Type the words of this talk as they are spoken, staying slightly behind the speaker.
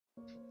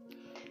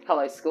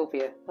Hello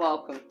Scorpio,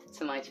 welcome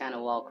to my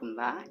channel, welcome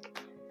back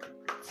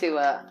to,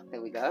 there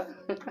we go,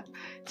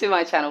 to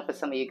my channel for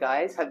some of you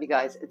guys. Hope you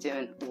guys are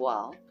doing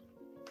well.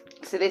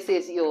 So this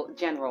is your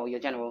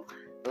general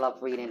love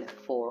reading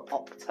for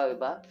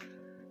October.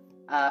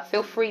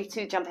 Feel free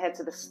to jump ahead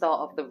to the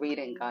start of the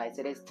reading, guys.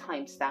 It is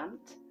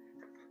time-stamped.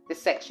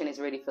 This section is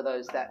really for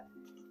those that,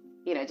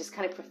 you know, just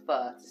kind of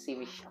prefer to see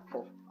me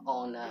shuffle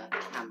on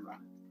camera.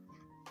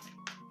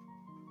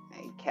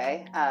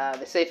 Okay,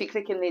 so if you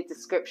click in the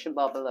description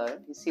bar below,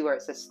 you see where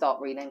it says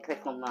start reading,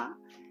 click on that,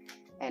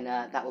 and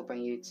that will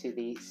bring you to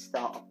the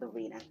start of the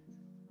reading.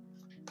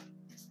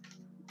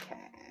 Okay.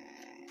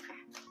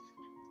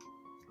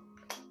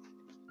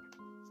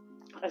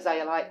 As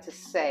I like to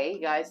say,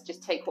 guys,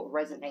 just take what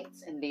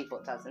resonates and leave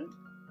what doesn't.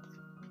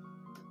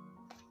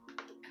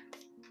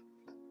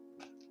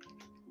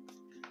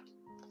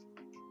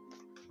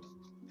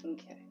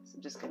 Okay, so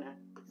I'm just going to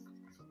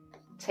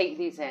take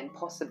these in.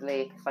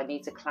 Possibly, if I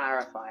need to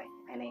clarify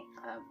any,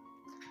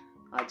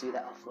 I'll do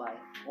that offline,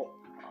 or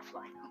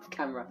offline, off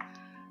camera.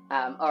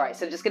 All right,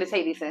 so I'm just going to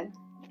take these in,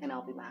 and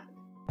I'll be back.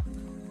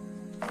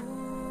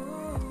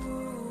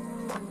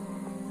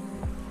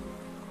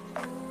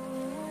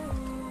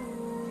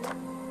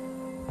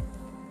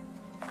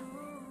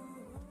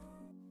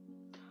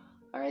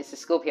 All right, so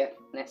Scorpio,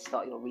 let's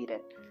start your reading.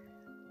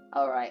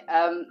 All right,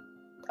 I'm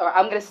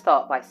going to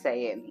start by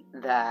saying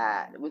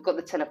that we've got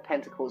the Ten of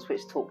Pentacles,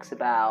 which talks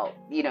about,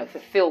 you know,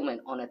 fulfillment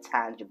on a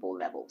tangible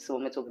level. So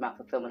when we're talking about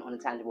fulfillment on a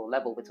tangible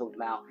level, we're talking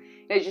about,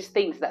 you know, just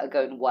things that are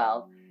going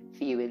well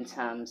for you in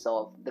terms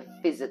of the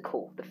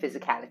physical, the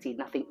physicality,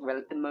 nothing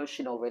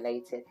emotional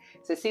related.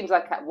 So it seems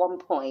like at one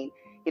point,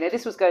 you know,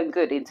 this was going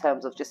good in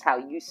terms of just how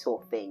you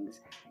saw things.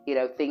 You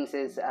know, things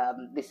is,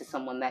 this is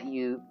someone that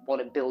you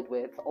want to build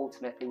with,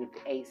 ultimately with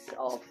the Ace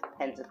of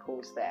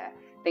Pentacles there.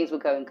 Things were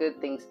going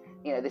good, things,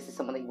 you know, this is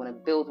someone that you want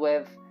to build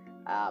with.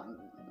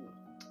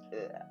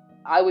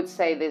 I would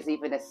say there's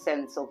even a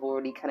sense of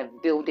already kind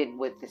of building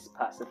with this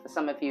person. For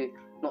some of you,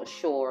 not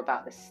sure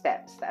about the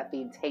steps that have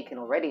been taken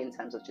already in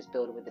terms of just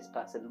building with this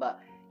person, but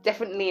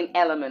definitely an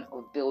element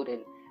of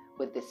building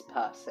with this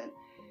person.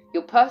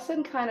 Your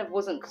person kind of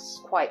wasn't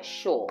quite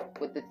sure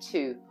with the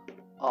Two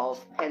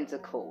of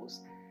Pentacles.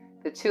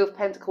 The Two of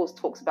Pentacles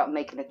talks about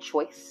making a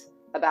choice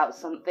about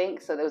something.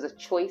 So there was a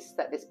choice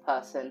that this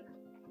person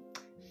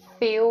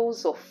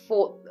feels or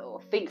thought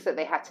or thinks that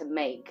they had to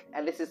make,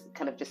 and this is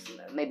kind of just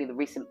maybe the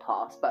recent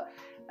past, but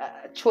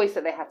a choice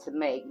that they had to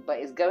make, but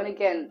it's going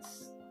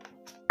against,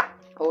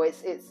 or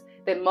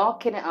they're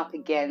marking it up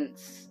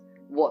against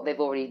what they've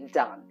already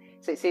done.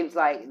 So it seems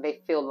like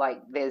they feel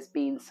like there's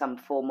been some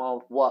form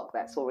of work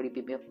that's already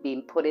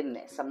been put in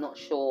this. I'm not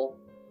sure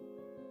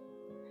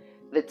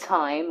the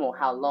time or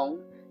how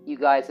long you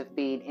guys have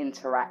been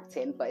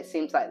interacting, but it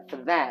seems like for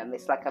them,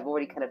 it's like I've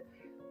already kind of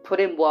put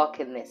in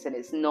work in this and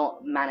it's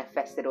not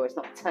manifested, or it's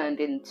not turned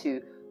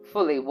into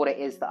fully what it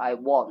is that I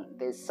want.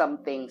 There's some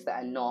things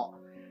that are not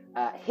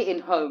hitting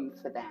home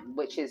for them,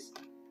 which is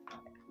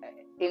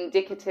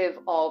indicative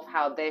of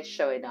how they're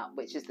showing up,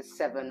 which is the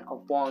Seven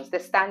of Wands.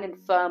 They're standing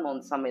firm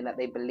on something that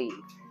they believe.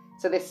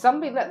 So there's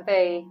something that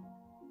they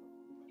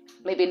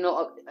maybe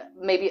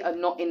are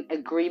not in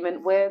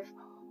agreement with,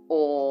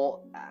 or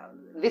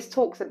this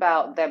talks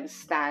about them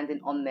standing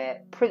on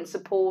their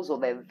principles or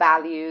their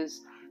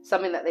values,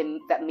 something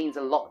that means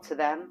a lot to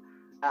them,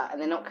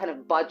 and they're not kind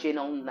of budging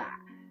on that.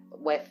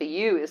 Where for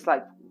you, it's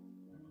like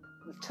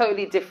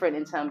totally different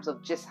in terms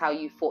of just how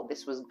you thought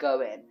this was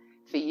going.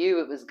 For you,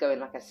 it was going,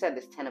 like I said,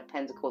 this Ten of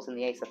Pentacles and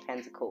the Ace of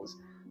Pentacles,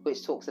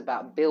 which talks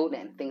about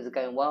building. Things are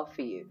going well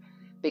for you.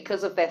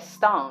 Because of their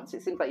stance,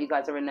 it seems like you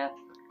guys are in a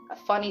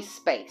funny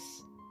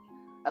space.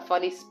 A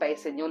funny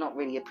space, and you're not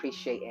really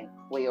appreciating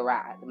where you're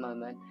at the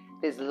moment.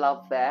 There's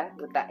love there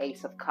with that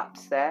Ace of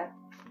Cups there.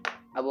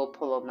 I will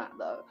pull on that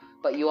though.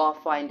 But you are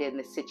finding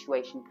this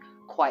situation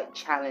quite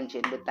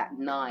challenging with that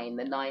 9.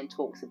 The 9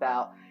 talks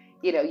about,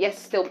 you know, yes,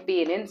 still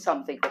being in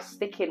something or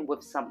sticking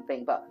with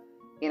something, but,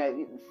 you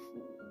know,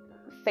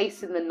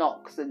 facing the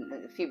knocks and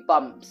a few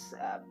bumps,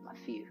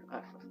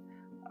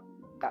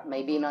 that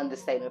may be an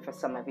understatement for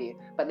some of you,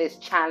 but there's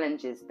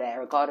challenges there,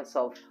 regardless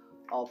of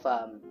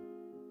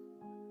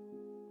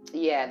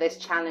there's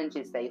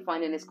challenges there. You're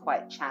finding this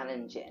quite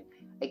challenging.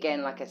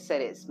 Again, like I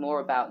said, it's more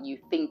about you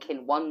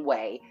thinking one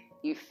way,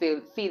 you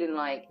feeling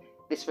like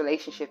this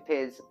relationship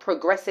is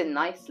progressing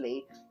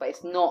nicely, but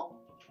it's not,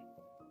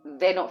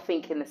 they're not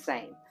thinking the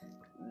same.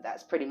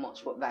 That's pretty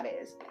much what that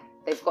is.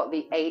 They've got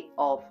the 8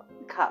 of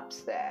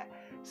Cups there.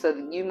 So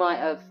you might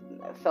have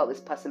felt this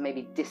person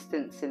maybe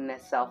distancing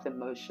themselves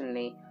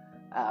emotionally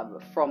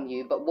from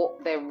you, but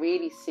what they're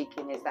really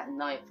seeking is that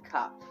 9th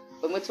cup.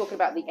 When we're talking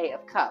about the 8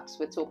 of Cups,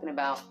 we're talking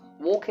about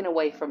walking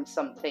away from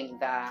something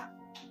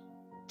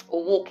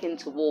or walking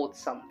towards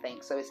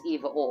something. So it's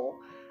either or.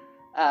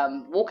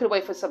 Walking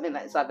away from something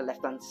that is either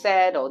left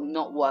unsaid or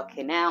not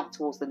working out,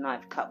 towards the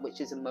 9th cup,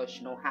 which is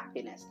emotional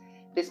happiness.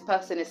 This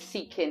person is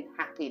seeking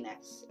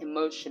happiness,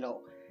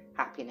 emotional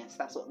happiness.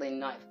 That's what the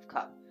 9th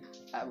cup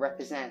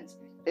represents.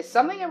 There's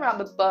something around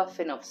the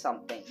birthing of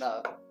something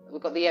though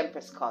we've got the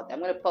Empress card. I'm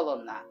going to pull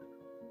on that.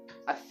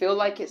 I feel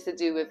like it's to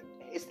do with,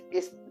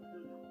 it's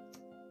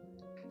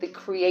the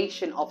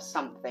creation of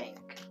something.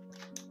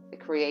 The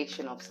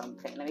creation of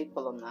something. Let me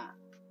pull on that.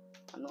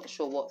 I'm not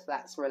sure what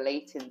that's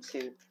relating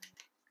to.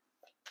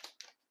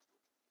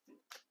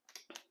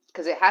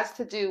 Because it has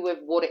to do with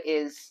what it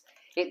is.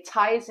 It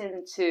ties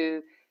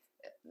into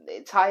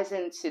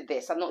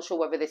this. I'm not sure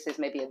whether this is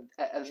maybe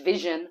a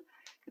vision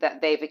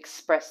that they've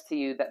expressed to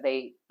you that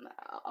they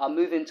are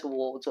moving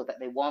towards, or that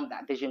they want.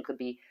 That vision could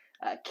be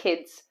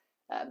kids,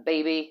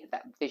 baby.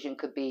 That vision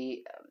could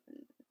be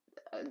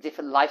a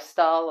different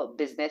lifestyle or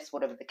business,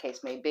 whatever the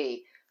case may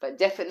be. But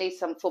definitely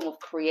some form of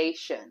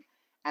creation.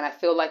 And I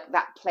feel like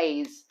that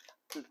plays,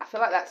 I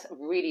feel like that's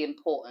really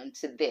important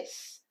to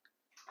this.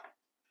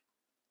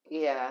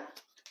 Yeah.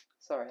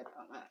 Sorry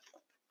about that.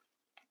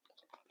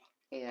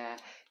 Yeah.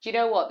 Do you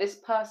know what? This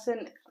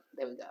person,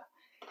 there we go.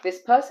 This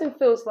person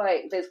feels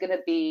like there's going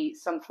to be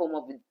some form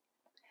of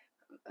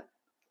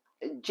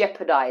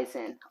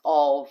jeopardizing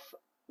of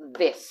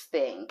this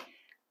thing.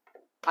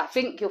 I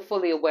think you're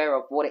fully aware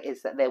of what it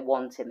is that they're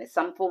wanting. There's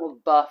some form of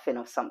birthing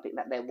of something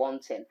that they're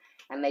wanting.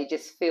 And they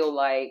just feel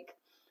like,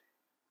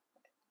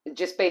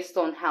 just based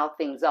on how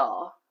things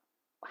are,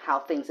 how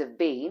things have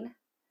been,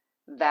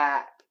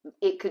 that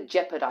it could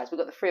jeopardize. We've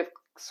got the Three of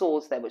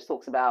Swords there, which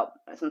talks about,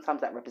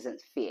 sometimes that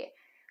represents fear.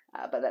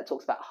 But that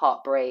talks about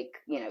heartbreak,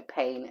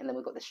 pain. And then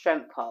we've got the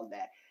Strength card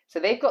there. So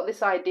they've got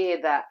this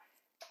idea that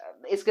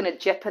it's going to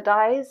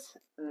jeopardize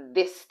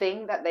this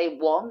thing that they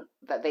want,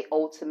 that they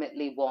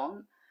ultimately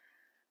want.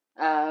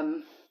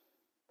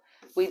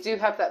 We do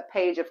have that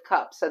Page of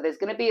Cups. So there's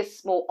going to be a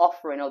small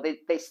offering, or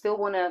they still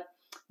want to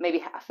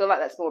maybe, I feel like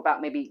that's more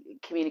about maybe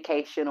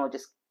communication, or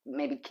just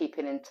maybe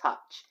keeping in touch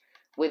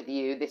with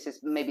you. This is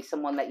maybe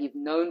someone that you've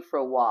known for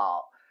a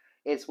while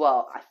as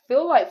well. I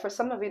feel like for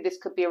some of you, this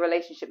could be a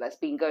relationship that's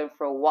been going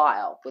for a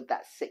while with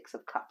that Six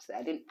of Cups there.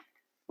 I didn't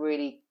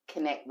really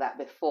connect that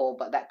before,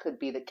 but that could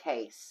be the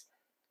case.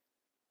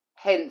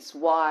 Hence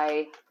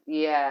why,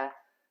 yeah.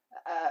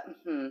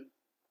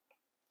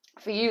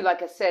 For you,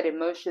 like I said,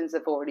 emotions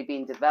have already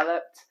been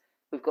developed.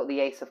 We've got the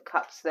Ace of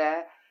Cups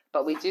there.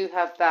 But we do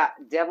have that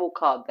Devil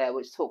card there,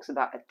 which talks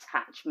about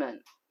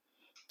attachment,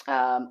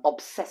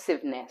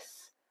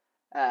 obsessiveness.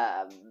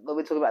 When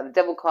we talk about the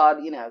Devil card,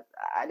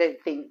 I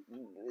don't think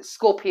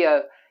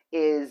Scorpio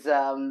is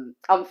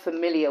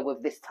unfamiliar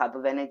with this type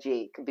of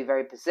energy. It can be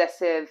very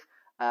possessive,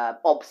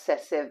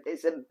 obsessive.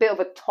 It's a bit of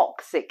a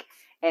toxic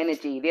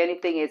energy. The only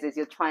thing is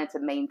you're trying to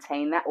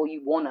maintain that, or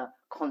you want to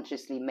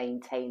consciously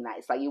maintain that.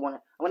 It's like you want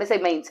to, I want to say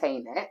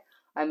maintain it.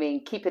 I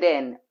mean, keep it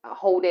in,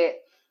 hold it.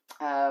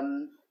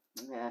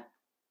 Yeah,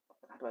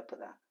 how do I put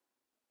that?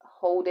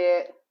 Hold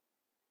it,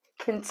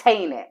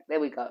 contain it.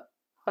 There we go.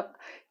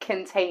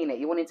 Contain it.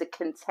 You're wanting to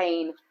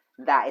contain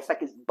that. It's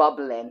like it's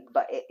bubbling,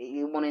 but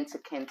you're wanting to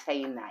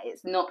contain that.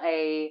 It's not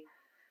a,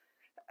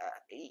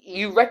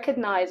 you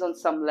recognize on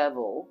some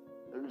level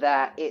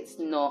that it's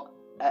not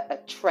a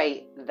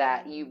trait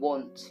that you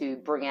want to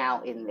bring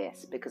out in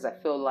this, because I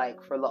feel like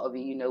for a lot of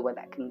you, you know where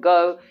that can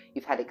go.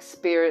 You've had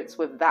experience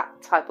with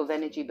that type of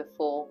energy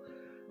before.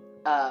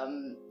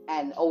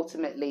 And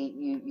ultimately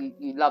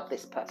you love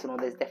this person, or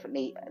there's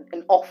definitely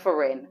an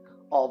offering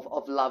of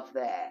love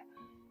there.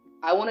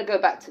 I want to go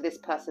back to this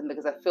person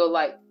because I feel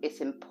like it's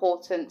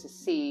important to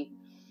see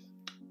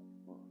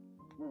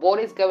what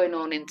is going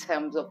on in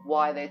terms of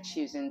why they're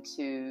choosing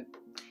to.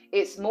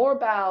 It's more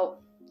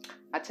about,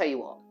 I tell you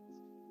what,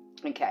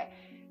 okay,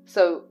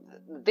 so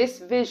this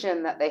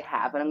vision that they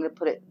have, and I'm going to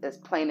put it as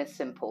plain as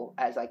simple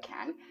as I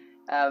can.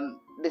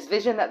 This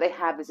vision that they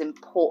have is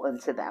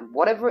important to them.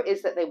 Whatever it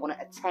is that they want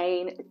to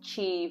attain,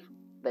 achieve,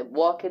 they're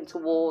working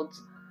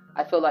towards.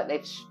 I feel like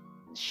they've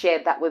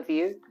shared that with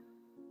you.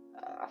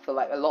 I feel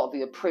like a lot of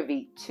you are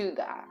privy to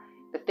that.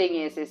 The thing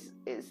is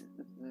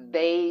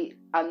they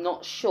are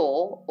not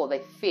sure, or they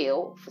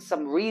feel for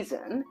some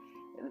reason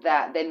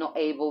that they're not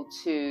able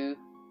to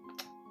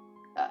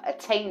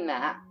attain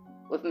that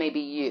with maybe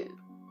you.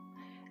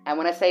 And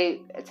when I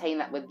say attain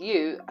that with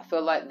you, I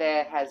feel like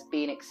there's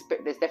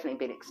definitely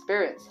been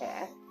experience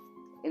here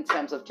in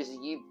terms of just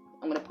you.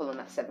 I'm going to pull on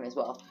that 7 as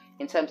well.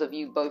 In terms of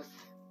you both,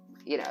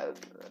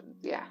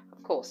 yeah,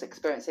 of course,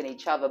 experiencing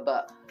each other.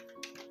 But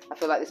I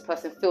feel like this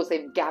person feels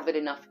they've gathered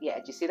enough. Yeah,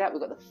 do you see that?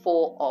 We've got the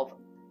 4 of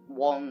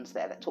Wands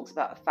there that talks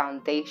about a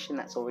foundation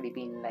that's already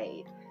been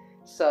laid.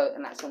 So,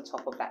 and that's on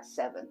top of that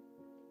 7.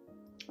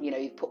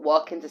 You've put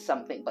work into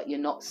something, but you're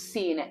not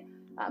seeing it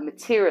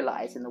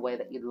materialize in the way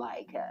that you'd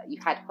like. You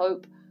had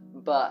hope,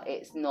 but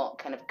it's not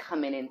kind of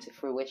coming into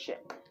fruition.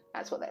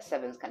 That's what that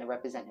 7 is kind of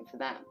representing for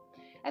them.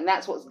 And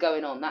that's what's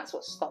going on. That's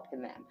what's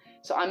stopping them.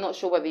 So I'm not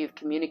sure whether you've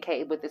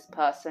communicated with this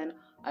person.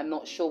 I'm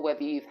not sure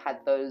whether you've had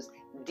those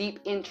deep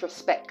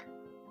introspective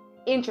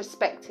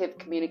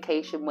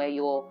communication where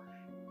you're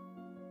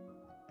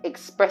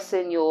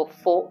expressing your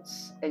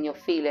thoughts and your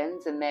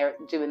feelings, and they're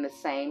doing the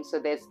same. So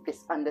there's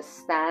this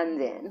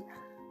understanding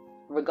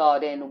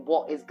regarding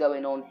what is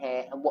going on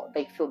here and what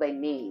they feel they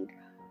need.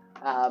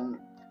 I'm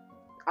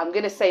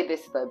going to say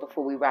this though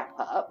before we wrap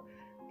up.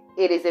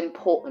 it is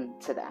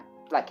important to them.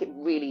 Like, it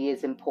really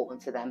is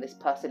important to them. This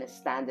person is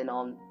standing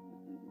on,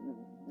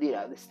 you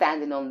know, they're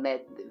standing on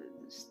their,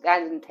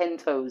 standing 10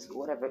 toes, or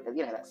whatever,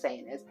 you know, that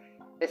saying is.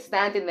 They're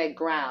standing their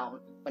ground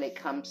when it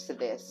comes to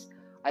this.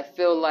 I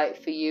feel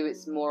like for you,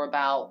 it's more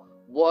about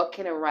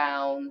working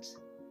around,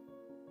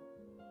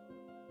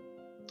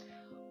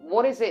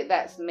 what is it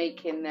that's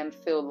making them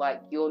feel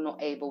like you're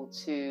not able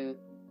to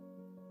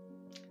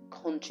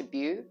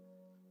contribute,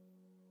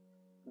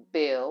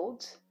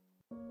 build,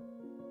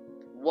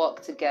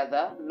 work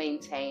together,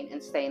 maintain,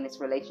 and stay in this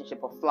relationship,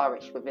 or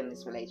flourish within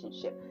this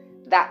relationship.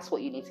 That's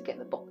what you need to get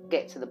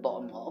to the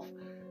bottom of.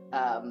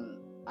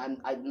 I'm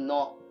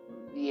not,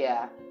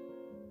 yeah.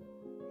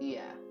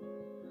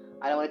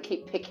 I don't want to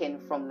keep picking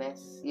from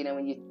this, you know,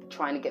 when you're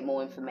trying to get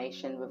more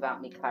information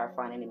without me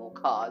clarifying any more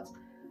cards.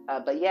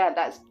 But yeah,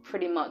 that's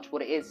pretty much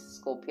what it is,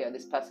 Scorpio.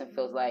 This person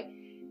feels like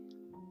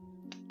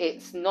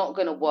it's not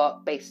going to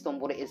work based on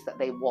what it is that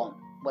they want,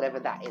 whatever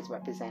that is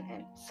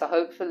representing. So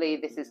hopefully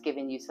this is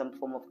giving you some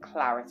form of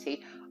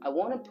clarity. I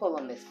want to pull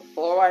on this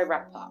before I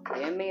wrap up.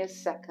 Give me a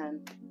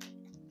second.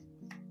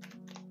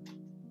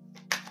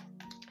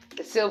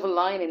 The silver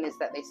lining is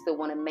that they still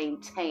want to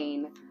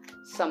maintain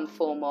some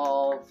form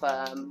of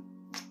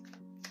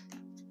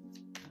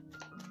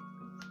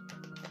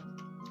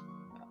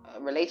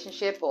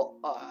relationship, or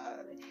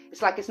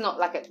it's like, it's not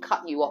like a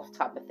cut you off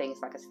type of thing.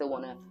 It's like I still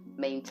want to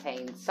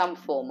maintain some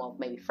form of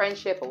maybe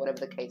friendship, or whatever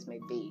the case may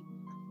be.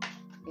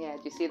 Yeah,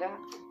 do you see that?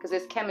 Because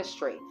there's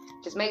chemistry.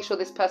 Just make sure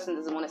this person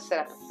doesn't want to set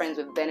up a friends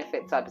with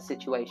benefit type of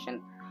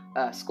situation,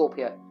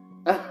 Scorpio.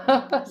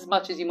 As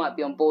much as you might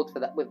be on board for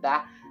that, with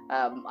that,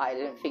 I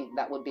don't think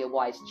that would be a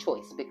wise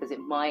choice, because it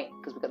might,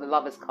 because we've got the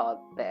Lovers card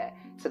there,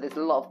 so there's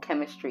a lot of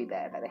chemistry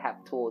there that they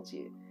have towards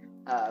you.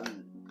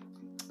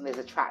 There's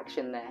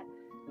attraction there,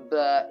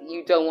 but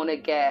you don't want to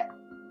get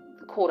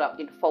caught up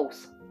in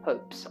false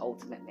hopes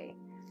ultimately.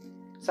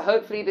 So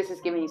hopefully this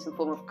is giving you some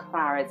form of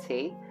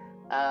clarity.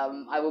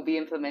 I will be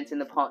implementing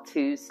the part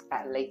 2s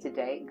at a later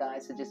date,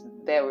 guys, so just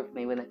bear with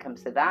me when it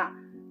comes to that.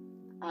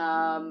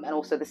 And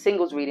also the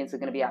singles readings are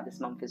going to be out this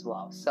month as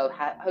well. So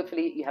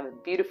hopefully you have a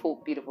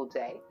beautiful, beautiful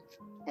day,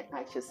 and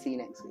I shall see you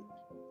next week.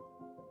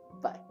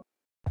 Bye.